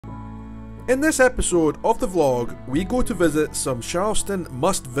In this episode of the vlog, we go to visit some Charleston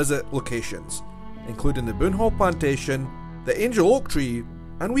must-visit locations, including the Boone Hall Plantation, the Angel Oak Tree,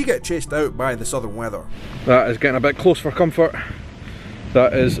 and we get chased out by the southern weather. That is getting a bit close for comfort.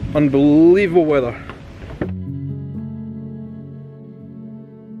 That is unbelievable weather.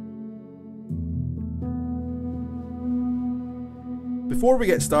 Before we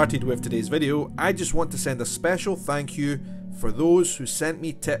get started with today's video, I just want to send a special thank you for those who sent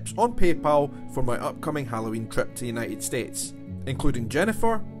me tips on PayPal for my upcoming Halloween trip to the United States, including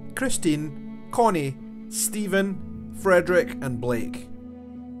Jennifer, Christine, Connie, Stephen, Frederick and Blake.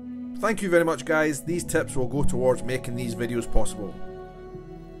 Thank you very much guys, these tips will go towards making these videos possible.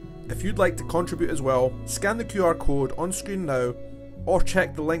 If you'd like to contribute as well, scan the QR code on screen now or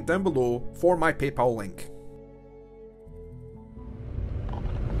check the link down below for my PayPal link.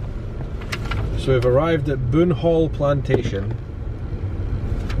 So we've arrived at Boone Hall Plantation.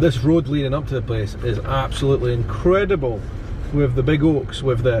 This road leading up to the place is absolutely incredible, with the big oaks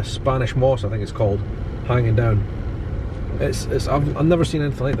with the Spanish moss, I think it's called, hanging down. I've never seen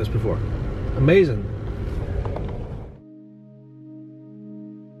anything like this before. Amazing.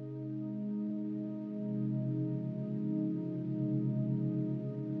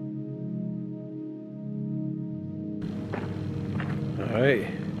 Alright.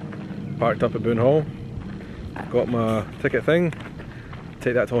 Parked up at Boone Hall, got my ticket thing,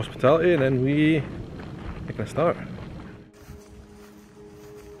 take that to hospitality, and then we make a start.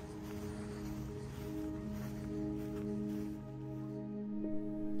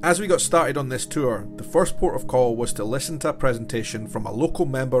 As we got started on this tour, the first port of call was to listen to a presentation from a local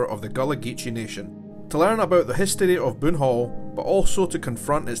member of the Gullah Geechee Nation, to learn about the history of Boone Hall, but also to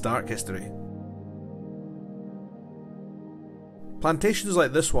confront its dark history. Plantations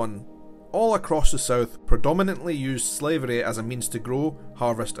like this one, all across the south, predominantly used slavery as a means to grow,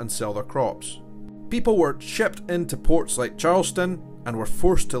 harvest and sell their crops. People were shipped into ports like Charleston and were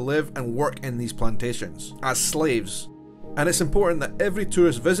forced to live and work in these plantations as slaves. And it's important that every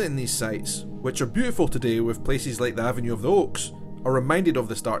tourist visiting these sites, which are beautiful today with places like the Avenue of the Oaks, are reminded of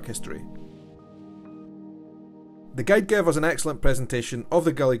this dark history. The guide gave us an excellent presentation of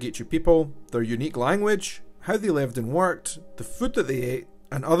the Gullah Geechee people, their unique language, how they lived and worked, the food that they ate,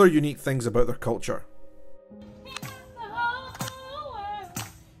 and other unique things about their culture.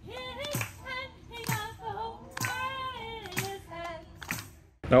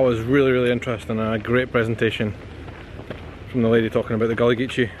 That was really interesting and a great presentation from the lady talking about the Gullah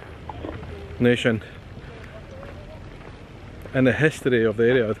Geechee Nation and the history of the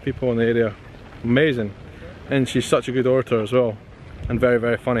area, the people in the area. Amazing. And she's such a good orator as well, and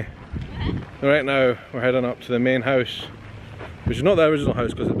very funny. Right now we're heading up to the main house, which is not the original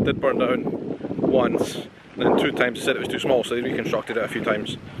house because it did burn down once, and then 2 times they said it was too small, so they reconstructed it a few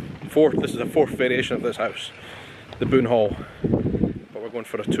times. This is a 4th variation of this house, the Boone Hall, but we're going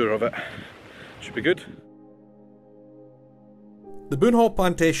for a tour of it. Should be good. The Boone Hall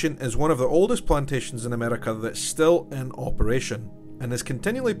Plantation is one of the oldest plantations in America that's still in operation, and has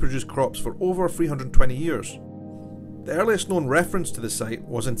continually produced crops for over 320 years. The earliest known reference to the site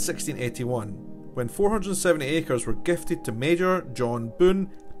was in 1681, when 470 acres were gifted to Major John Boone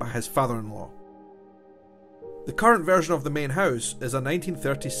by his father-in-law. The current version of the main house is a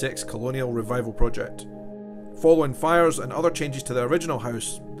 1936 colonial revival project, following fires and other changes to the original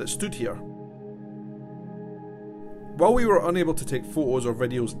house that stood here. While we were unable to take photos or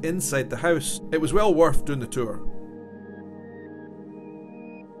videos inside the house, it was well worth doing the tour.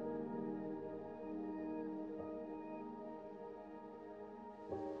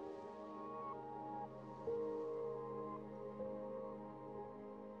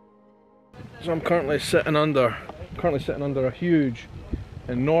 So I'm currently sitting under a huge,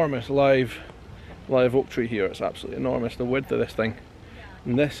 enormous live oak tree here. It's absolutely enormous, the width of this thing.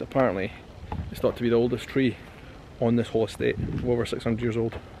 And this apparently is thought to be the oldest tree on this whole estate, over 600 years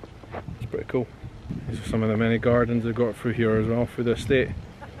old. It's pretty cool. These are some of the many gardens they've got through here as well, through the estate.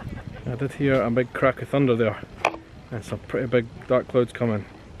 I did hear a big crack of thunder there, and some pretty big dark clouds coming.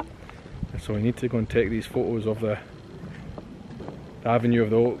 And so we need to go and take these photos of the Avenue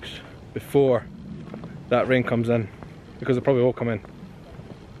of the Oaks before that rain comes in, because it probably will come in,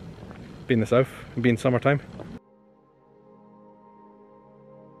 being the south and being summertime.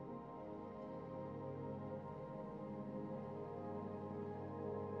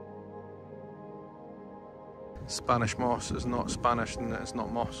 Spanish moss is not Spanish and it's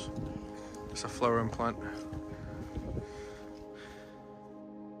not moss, it's a flowering plant.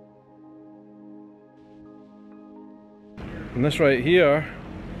 And this right here,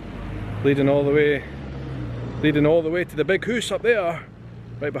 leading all the way to the big house up there,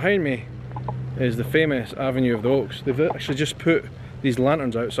 right behind me, is the famous Avenue of the Oaks. They've actually just put these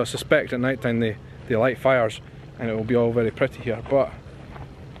lanterns out, so I suspect at night time they light fires and it will be all very pretty here. But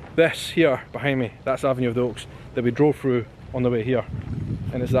this here behind me, that's Avenue of the Oaks that we drove through on the way here,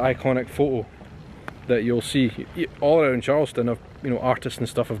 and it's the iconic photo that you'll see all around Charleston of, you know, artists and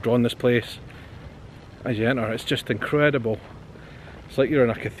stuff have drawn this place as you enter. It's just incredible. It's like you're in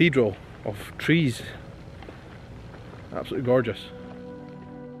a cathedral of trees. Absolutely gorgeous.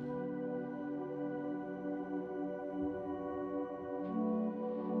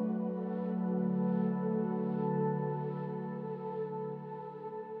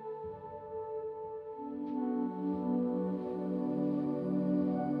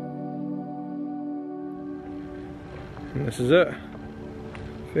 And this is it.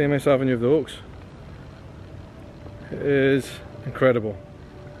 Famous Avenue of the Oaks. It is incredible.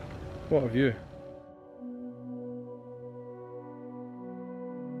 What a view.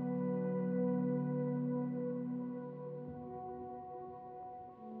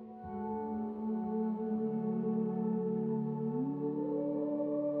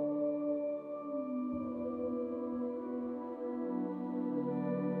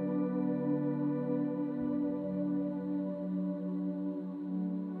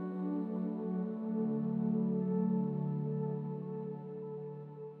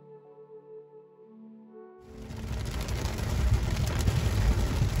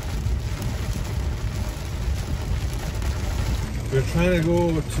 We're trying to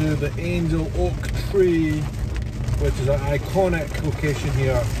go to the Angel Oak Tree, which is an iconic location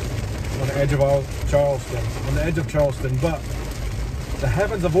here on the edge of Charleston, but the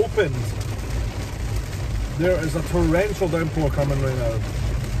heavens have opened. There is a torrential downpour coming right now.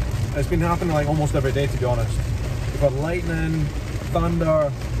 It's been happening like almost every day, to be honest. We've had lightning,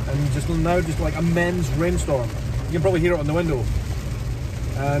 thunder, and just like immense rainstorm. You can probably hear it on the window.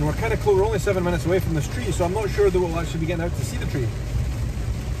 And we're kind of close, we're only 7 minutes away from this tree, so I'm not sure that we'll actually be getting out to see the tree.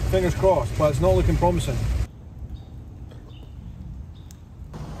 Fingers crossed, but it's not looking promising.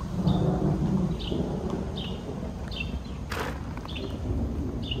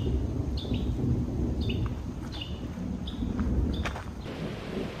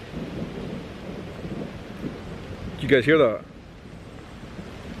 Do you guys hear that?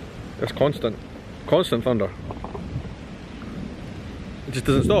 It's constant thunder. It just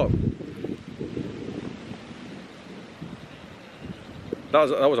doesn't stop.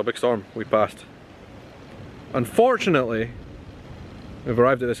 That was a big storm we passed. Unfortunately, we've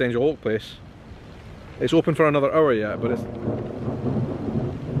arrived at this Angel Oak place. It's open for another hour yet, but it's...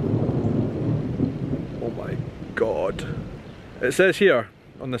 Oh my god. It says here,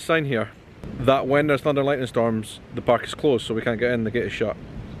 on the sign here, that when there's thunder and lightning storms, the park is closed, so we can't get in, the gate is shut.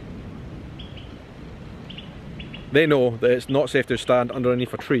 They know that it's not safe to stand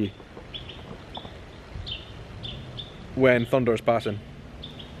underneath a tree when thunder is passing.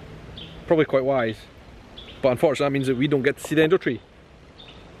 Probably quite wise, but unfortunately that means that we don't get to see the angel tree.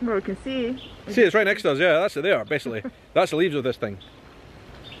 Well, we can see. See, it's right next to us, yeah, that's it there, basically. That's the leaves of this thing.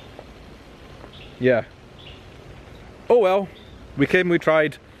 Yeah. Oh well, we came, we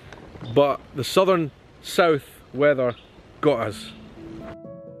tried, but the southern south weather got us.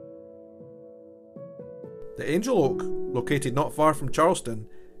 The Angel Oak, located not far from Charleston,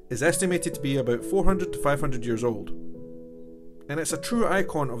 is estimated to be about 400 to 500 years old. And it's a true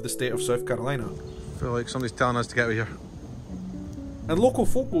icon of the state of South Carolina. I feel like somebody's telling us to get out of here. And local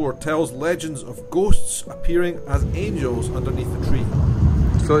folklore tells legends of ghosts appearing as angels underneath the tree.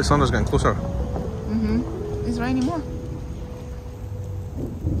 I feel like thunder's getting closer. Mm-hmm. It's raining more.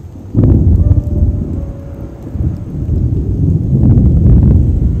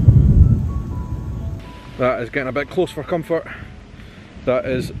 That is getting a bit close for comfort. That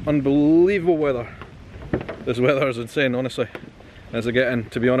is unbelievable weather. This weather is insane, honestly. As I get in,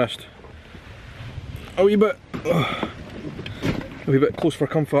 to be honest. A wee bit close for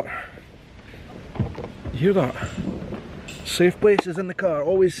comfort. You hear that? Safe places in the car,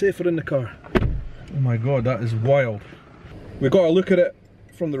 always safer in the car. Oh my god, that is wild. We got a look at it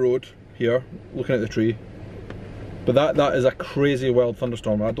from the road here, looking at the tree. But that is a crazy wild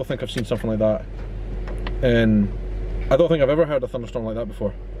thunderstorm. I don't think I've seen something like that. And I don't think I've ever heard a thunderstorm like that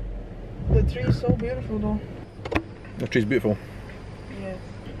before. The tree is so beautiful though. The tree's beautiful. Yes.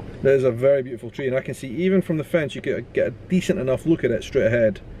 That is a very beautiful tree, and I can see even from the fence you get a decent enough look at it straight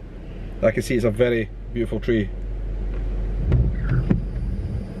ahead. I can see it's a very beautiful tree.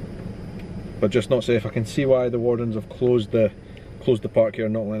 But just not safe. I can see why the wardens have closed the park here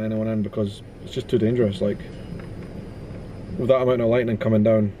and not letting anyone in, because it's just too dangerous. Like, with that amount of lightning coming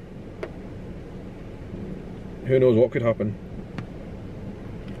down, who knows what could happen.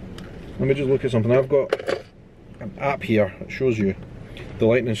 Let me just look at something. I've got an app here that shows you the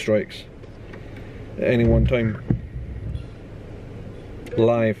lightning strikes at any one time.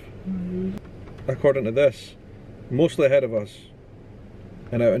 Live. According to this, mostly ahead of us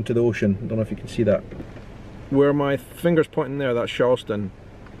and out into the ocean. I don't know if you can see that. Where my finger's pointing there, that's Charleston.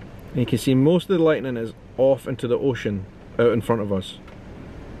 And you can see most of the lightning is off into the ocean, out in front of us.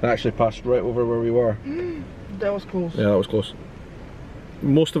 It actually passed right over where we were. That was close. Yeah, that was close.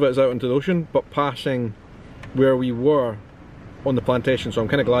 Most of it is out into the ocean, but passing where we were on the plantation, so I'm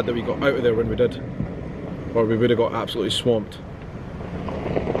kind of glad that we got out of there when we did, or we would have got absolutely swamped.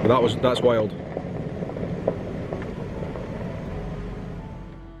 But that's wild.